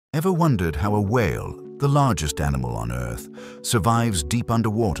Ever wondered how a whale, the largest animal on Earth, survives deep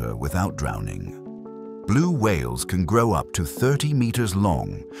underwater without drowning? Blue whales can grow up to 30 meters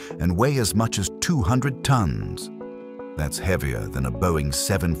long and weigh as much as 200 tons. That's heavier than a Boeing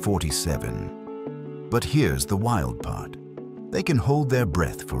 747. But here's the wild part. They can hold their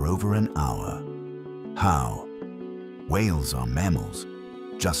breath for over an hour. How? Whales are mammals,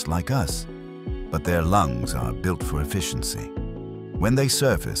 just like us, but their lungs are built for efficiency. When they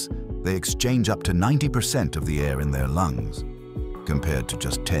surface, they exchange up to 90% of the air in their lungs, compared to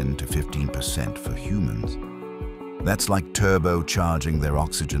just 10 to 15% for humans. That's like turbocharging their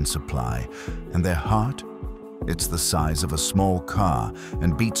oxygen supply. And their heart? It's the size of a small car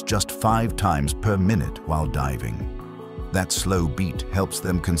and beats just 5 times per minute while diving. That slow beat helps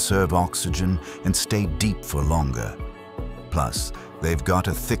them conserve oxygen and stay deep for longer. Plus, they've got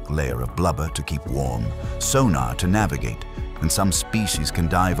a thick layer of blubber to keep warm, sonar to navigate, and some species can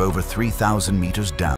dive over 3,000 meters down.